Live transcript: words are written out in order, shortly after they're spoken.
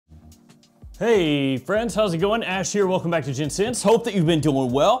Hey friends, how's it going? Ash here, welcome back to Gents. Hope that you've been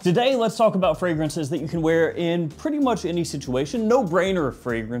doing well. Today, let's talk about fragrances that you can wear in pretty much any situation. No-brainer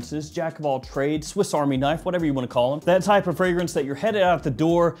fragrances, jack of all trades, Swiss Army knife, whatever you want to call them. That type of fragrance that you're headed out the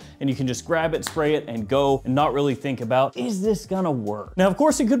door and you can just grab it, spray it, and go and not really think about, is this gonna work? Now, of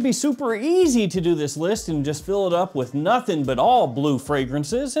course, it could be super easy to do this list and just fill it up with nothing but all blue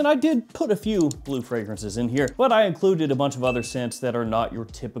fragrances, and I did put a few blue fragrances in here, but I included a bunch of other scents that are not your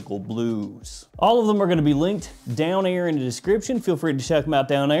typical blues. All of them are gonna be linked down here in the description. Feel free to check them out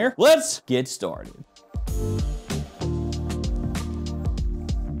down there. Let's get started.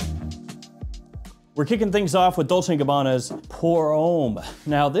 We're kicking things off with Dolce & Gabbana's Pour Homme.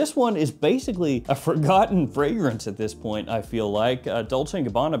 Now, this one is basically a forgotten fragrance at this point, I feel like. Dolce &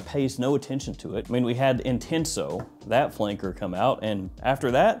 Gabbana pays no attention to it. I mean, we had Intenso, that flanker, come out, and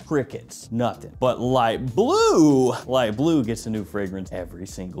after that, crickets, nothing. But Light Blue gets a new fragrance every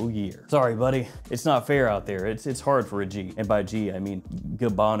single year. Sorry, buddy, it's not fair out there. It's hard for a G. And by G, I mean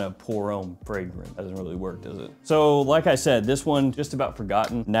Gabbana Pour Homme fragrance. Doesn't really work, does it? So, like I said, this one just about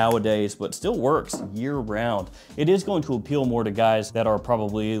forgotten nowadays, but still works year round. It is going to appeal more to guys that are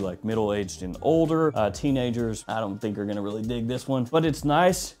probably like middle-aged and older. Teenagers, I don't think are gonna really dig this one, but it's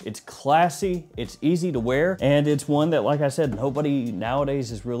nice, it's classy, it's easy to wear, and it's one that, like I said, nobody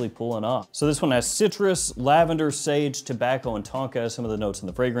nowadays is really pulling off. So this one has citrus, lavender, sage, tobacco, and tonka as some of the notes in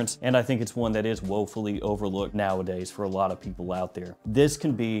the fragrance, and I think it's one that is woefully overlooked nowadays for a lot of people out there. This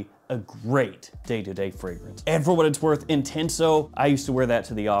can be a great day-to-day fragrance. And for what it's worth, Intenso, I used to wear that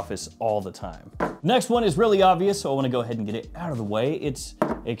to the office all the time. Next one is really obvious, so I wanna go ahead and get it out of the way. It's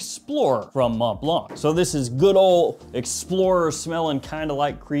Explorer from Mont Blanc. So this is good old Explorer smelling kinda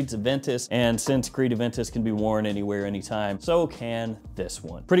like Creed Aventus, and since Creed Aventus can be worn anywhere, anytime, so can this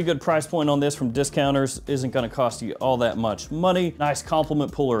one. Pretty good price point on this from discounters, isn't gonna cost you all that much money. Nice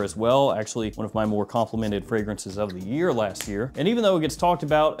compliment puller as well, actually one of my more complimented fragrances of the year last year. And even though it gets talked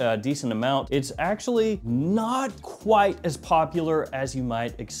about a decent amount, it's actually not quite as popular as you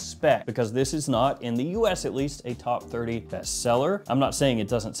might expect, because this is not, in the US at least, a top 30 bestseller. I'm not saying it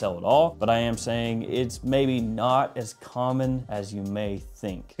doesn't sell at all, but I am saying it's maybe not as common as you may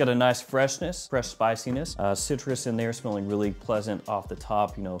think. Got a nice freshness, fresh spiciness, citrus in there, smelling really pleasant off the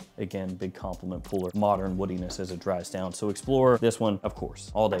top. You know, again, big compliment puller, modern woodiness as it dries down. So Explorer, this one, of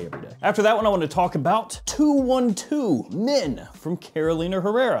course, all day, every day. After that one, I want to talk about 212 Men from Carolina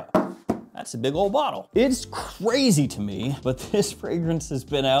Herrera. That's a big old bottle. It's crazy to me, but this fragrance has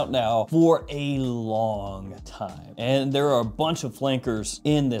been out now for a long time. And there are a bunch of flankers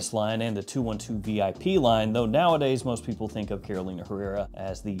in this line and the 212 VIP line, though nowadays most people think of Carolina Herrera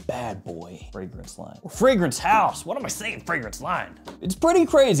as the bad boy fragrance line. Or fragrance house, what am I saying, fragrance line? It's pretty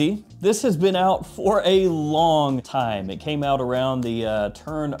crazy. This has been out for a long time. It came out around the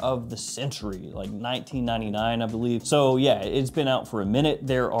turn of the century, like 1999, I believe. So yeah, it's been out for a minute.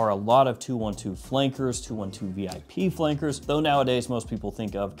 There are a lot of 212 flankers, 212 VIP flankers, though nowadays most people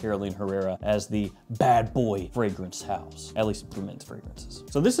think of Carolina Herrera as the bad boy fragrance house, at least for men's fragrances.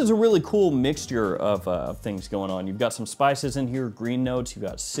 So this is a really cool mixture of things going on. You've got some spices in here, green notes, you've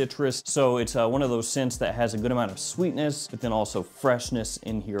got citrus. So it's one of those scents that has a good amount of sweetness, but then also freshness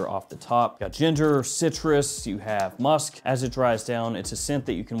in here off the top. You got ginger, citrus, you have musk as it dries down. It's a scent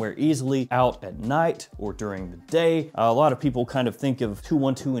that you can wear easily out at night or during the day. A lot of people kind of think of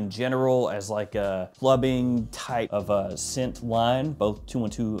 212 in general as like a clubbing type of a scent line, both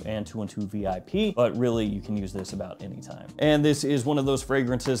 212 and 212 VIP, but really you can use this about any time. And this is one of those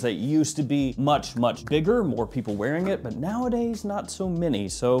fragrances that used to be much, much bigger, more people wearing it, but nowadays not so many.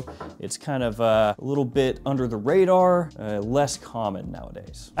 So it's kind of a little bit under the radar, less common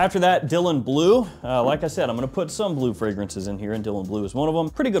nowadays. After that, Dylan Blue. Like I said, I'm gonna put some blue fragrances in here, and Dylan Blue is one of them.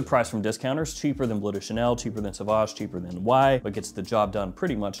 Pretty good price from discounters, cheaper than Bleu de Chanel, cheaper than Sauvage, cheaper than Y, but gets the job done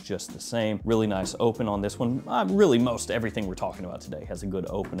pretty much just the same. Really nice open on this one. Really most everything we're talking about today has a good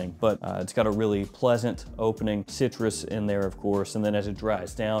opening, but it's got a really pleasant opening, citrus in there, of course, and then as it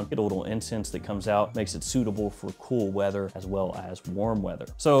dries down, get a little incense that comes out, makes it suitable for cool weather as well as warm weather.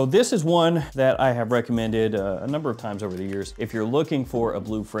 So this is one that I have recommended a number of times over the years. If you're looking for a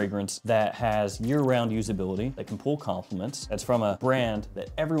blue fragrance that has year-round usability, that can pull compliments, that's from a brand that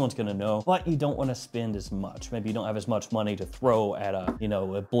everyone's gonna know, but you don't wanna spend as much. Maybe you don't have as much money to throw at a, you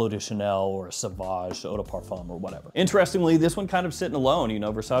know, a Bleu de Chanel Chanel or a Sauvage Eau de Parfum or whatever. Interestingly, this one kind of sitting alone. You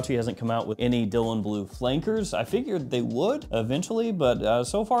know, Versace hasn't come out with any Dylan Blue flankers. I figured they would eventually, but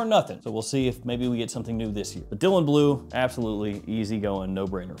so far nothing. So we'll see if maybe we get something new this year. But Dylan Blue, absolutely easygoing,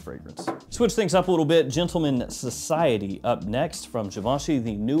 no-brainer fragrance. Switch things up a little bit. Gentleman Society up next from Givenchy,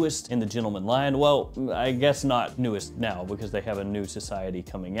 the newest in the Gentleman line. Well, I guess not newest now because they have a new Society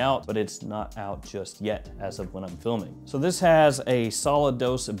coming out, but it's not out just yet as of when I'm filming. So this has a solid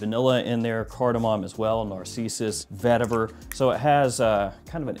dose of vanilla in there, cardamom as well, narcissus, vetiver. So it has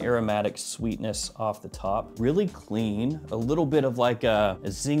kind of an aromatic sweetness off the top. Really clean, a little bit of like a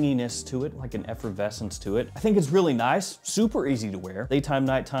zinginess to it, like an effervescence to it. I think it's really nice, super easy to wear. Daytime,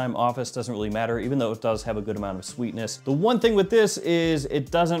 nighttime, office, doesn't really matter, even though it does have a good amount of sweetness. The one thing with this is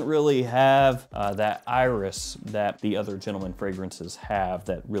it doesn't really have that iris that the other Gentleman fragrances have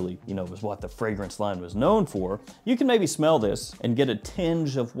that really, you know, was what the fragrance line was known for. You can maybe smell this and get a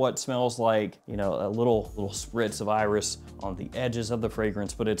tinge of what smells like, you know, a little spritz of iris on the edges of the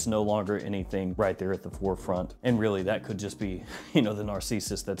fragrance, but it's no longer anything right there at the forefront. And really that could just be, you know, the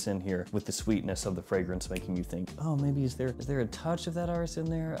narcissus that's in here with the sweetness of the fragrance making you think, oh, maybe is there a touch of that iris in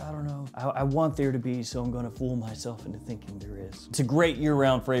there? I don't know. I want there to be, so I'm gonna fool myself into thinking there is. It's a great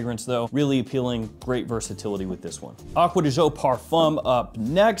year-round fragrance though, really appealing, great versatility with this one. Acqua di Gio Parfum up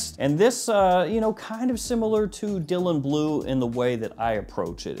next, and this, you know, kind of similar to Dylan Blue in the way that I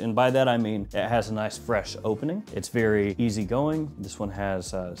approach it. And by that I mean it has a nice fresh opening. It's very easygoing. This one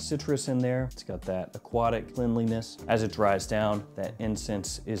has citrus in there. It's got that aquatic cleanliness. As it dries down, that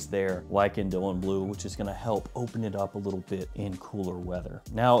incense is there like in Dylan Blue, which is gonna help open it up a little bit in cooler weather.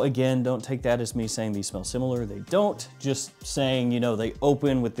 Now again, don't take that as me saying these smell similar. They don't. Just saying, you know, they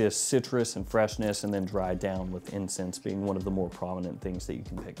open with this citrus and freshness and then dry down with incense being one of the more prominent things that you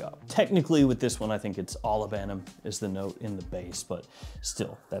can pick up. Technically with this one, I think it's olibanum is the note in the base, but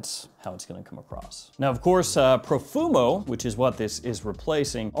still, that's how it's gonna come across. Now, of course, Profumo, which is what this is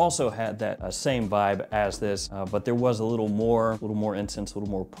replacing, also had that same vibe as this, but there was a little more incense, a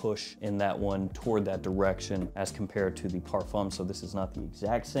little more push in that one toward that direction as compared to the Parfum. So this is not the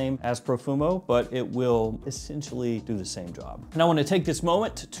exact same as Profumo, but it will essentially do the same job. And I want to take this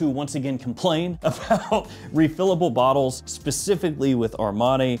moment to once again complain about refillable bottles, specifically with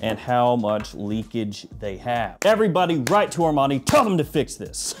Armani and how much leakage they have. Everybody write to Armani, tell them to fix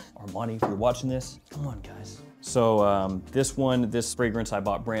this. Armani, if you're watching this, come on guys. So this fragrance I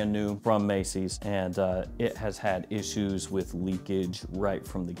bought brand new from Macy's, and it has had issues with leakage right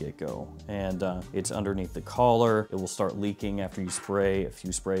from the get-go. And it's underneath the collar. It will start leaking after you spray a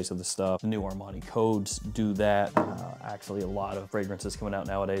few sprays of the stuff. The new Armani codes do that. Actually, a lot of fragrances coming out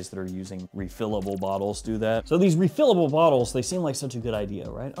nowadays that are using refillable bottles do that. So these refillable bottles, they seem like such a good idea,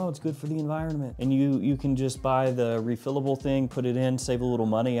 right? Oh, it's good for the environment. And you can just buy the refillable thing, put it in, save a little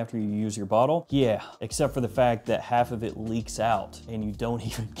money after you use your bottle. Yeah, except for the fact that half of it leaks out and you don't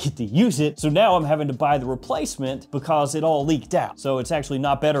even get to use it. So now I'm having to buy the replacement because it all leaked out. So it's actually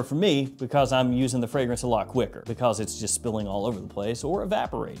not better for me because I'm using the fragrance a lot quicker because it's just spilling all over the place or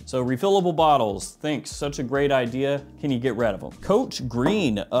evaporating. So refillable bottles, thanks, such a great idea. Can you get rid of them? Coach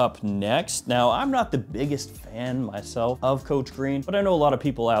Green up next. Now, I'm not the biggest fan myself of Coach Green, but I know a lot of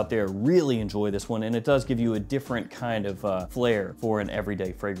people out there really enjoy this one, and it does give you a different kind of flair for an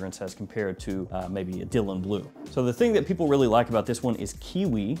everyday fragrance as compared to maybe a Dylan Blue. So the thing that people really like about this one is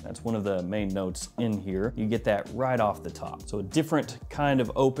kiwi. That's one of the main notes in here. You get that right off the top. So a different kind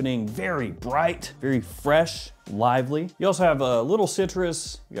of opening, very bright, very fresh, lively. You also have a little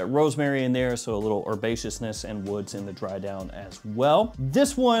citrus, you got rosemary in there, so a little herbaceousness and woods in the dry down as well.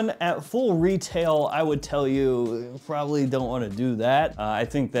 This one at full retail, I would tell you probably don't want to do that. I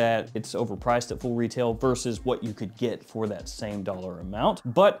think that it's overpriced at full retail versus what you could get for that same dollar amount.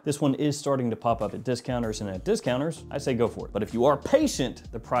 But this one is starting to pop up at discounters, and at discounters, I say go for it. But if you are patient,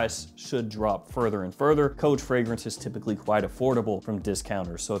 the price should drop further and further. Coach fragrance is typically quite affordable from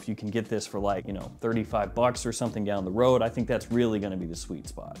discounters. So if you can get this for like, you know, 35 bucks or something down the road, I think that's really gonna be the sweet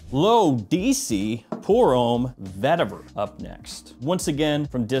spot. Low DC Pour Homme Vetiver up next. Once again,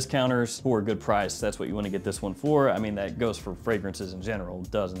 from discounters for a good price, that's what you wanna get this one for. I mean, that goes for fragrances in general,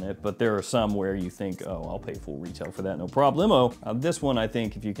 doesn't it? But there are some where you think, oh, I'll pay full retail for that, no problemo. This one, I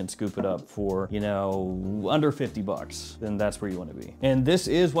think if you can scoop it up for, you know, under 50 bucks, then that's where you wanna be. And this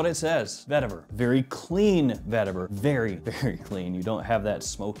is what it says, vetiver. Very clean vetiver, very, very clean. You don't have that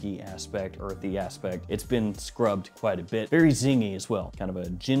smoky aspect, earthy aspect. It's been scrubbed quite a bit. Very zingy as well. Kind of a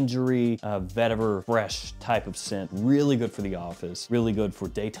gingery, vetiver, fresh type of scent. Really good for the office. Really good for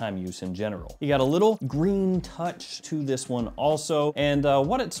daytime use in general. You got a little green touch to this one also. And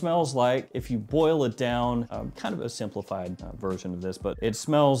what it smells like, if you boil it down, kind of a simplified version of this, but it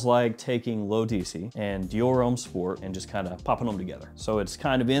smells like taking Low DC and Dior Homme Sport and just kind of popping them together. So it's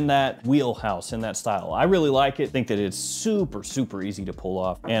kind of in that wheelhouse, in that style. I really like it. Think that it's super, super easy to pull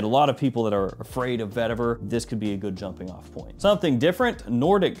off. And a lot of people that are afraid of vetiver, this could be a good jumping off point. Something different,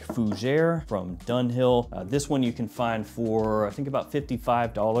 Nordic Fougere from Dunhill. This one you can find for, I think, about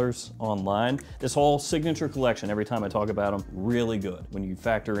 $55 online. This whole signature collection, every time I talk about them, really good when you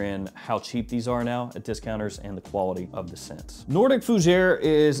factor in how cheap these are now at discounters and the quality of the scents. Nordic Fougere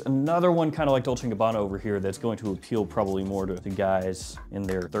is another one kind of like Dolce & Gabbana over here that's going to appeal probably more to the guys in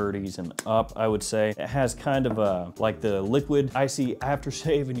their 30s and up, I would say. It has kind of a, like the liquid icy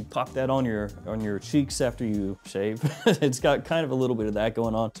aftershave, and you pop that on your cheeks after you shave. It's got kind of a little bit of that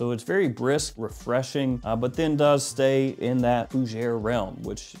going on. So it's very brisk, refreshing, but then does stay in that Fougere realm,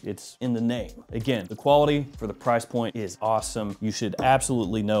 which it's in the name. Again, the quality for the price point is awesome. You should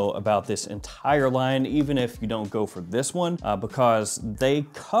absolutely know about this entire line, even if you don't go for this one, because they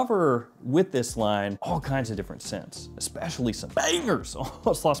cover with this line all kinds of different scents, especially some bangers.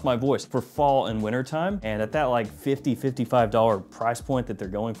 Almost lost my voice for fall and winter time. And at that like $50, $55 price point that they're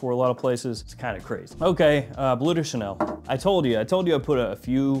going for a lot of places, it's kind of crazy. Okay, Bleu de Chanel. I told you I put a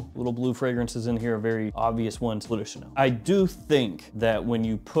few little blue fragrances in here, very obvious ones. Bleu de Chanel. I do think that when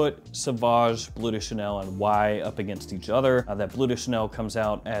you put Sauvage, Bleu de Chanel, and Y up against each other, that Bleu de Chanel comes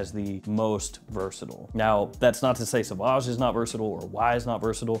out as the most versatile. Now, that's not to say Sauvage is not versatile or Y is not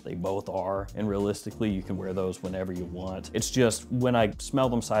versatile. They both are, and realistically, you can wear those whenever you want. It's just when I smell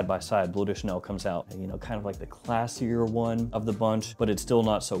them side by side, Bleu de Chanel comes out, you know, kind of like the classier one of the bunch, but it's still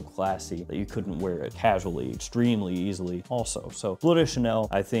not so classy that you couldn't wear it casually, extremely easily also. So Bleu de Chanel,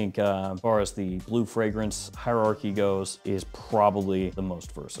 I think, as far as the blue fragrance hierarchy goes, is probably the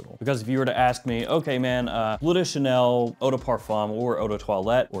most versatile. Because if you were to ask me, okay, man, Bleu de Chanel, Eau de Parfum, or Eau de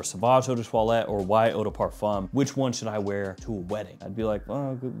Toilette, or Sauvage Eau de Toilette, or Y Eau de Parfum, which one should I wear to a wedding? I'd be like,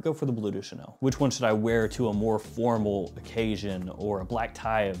 well, go for the Bleu de Chanel. Which one should I wear to a more formal occasion, or a black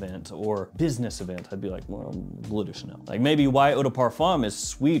tie event, or business event? I'd be like, well, Bleu de Chanel. Like maybe Y Eau de Parfum is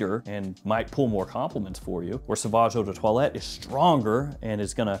sweeter and might pull more compliments for you, or Sauvage Eau de Toilette is stronger and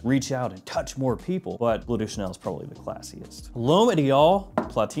is gonna reach out and touch more people, but Bleu de Chanel is probably the classiest. L'Homme Ideal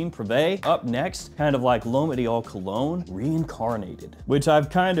Platine Privé up next, kind of like L'Homme Ideal Cologne reincarnated, which I've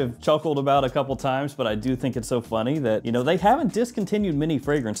kind of chuckled about a couple times, but I do think it's so funny that, you know, they haven't discontinued many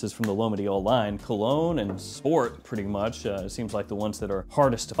fragrances from the L'Homme Ideal line. Cologne and Sport, pretty much, seems like the ones that are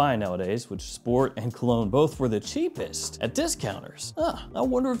hardest to find nowadays, which Sport and Cologne both were the cheapest at discounters. I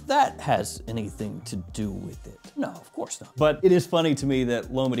wonder if that has anything to do with it. No, of course not. But it is funny to me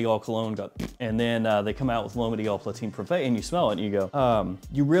that L'Homme Ideal Cologne got, and then they come out with L'Homme Ideal Platine Privé, and you smell it and you go,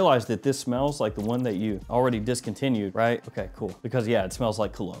 you realize that this smells like the one that you already discontinued, right? Okay, cool. Because yeah, it smells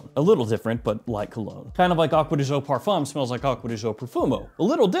like cologne. A little different, but like cologne. Kind of like Acqua di Gio Parfum smells like Acqua di Gio Profumo. A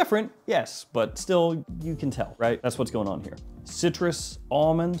little different, yes, but still you can tell, right? That's what's going on here. Citrus,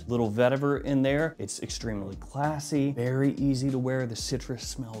 almond, little vetiver in there. It's extremely classy, very easy to wear. The citrus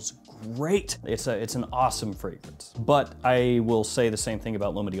smells great. It's an awesome fragrance. But I will say the same thing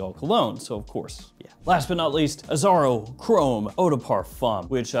about L'Homme Ideal Cologne, so of course, yeah. Last but not least, Azzaro Chrome Eau de Parfum,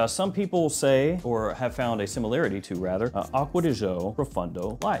 which some people say, or have found a similarity to rather, Acqua di Gio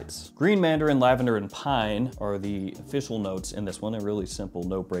Profundo Lights. Green Mandarin, Lavender, and Pine are the official notes in this one, a really simple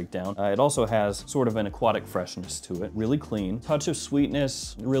note breakdown. It also has sort of an aquatic freshness to it, really clean. Touch of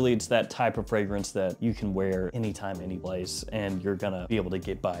sweetness, really it's that type of fragrance that you can wear anytime, any place, and you're gonna be able to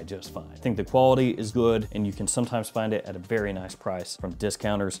get by just fine. I think the quality is good, and you can sometimes find it at a very nice price from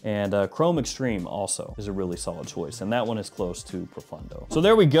discounters. And Chrome Extreme also is a really solid choice, and that one is close to Profundo. So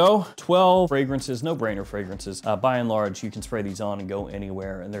there we go, 12 fragrances, no-brainer fragrances. By and large, you can spray these on and go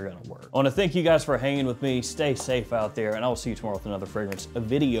anywhere, and they're gonna work. I wanna thank you guys for hanging with me. Stay safe out there, and I will see you tomorrow with another fragrance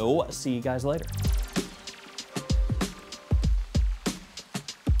video. See you guys later.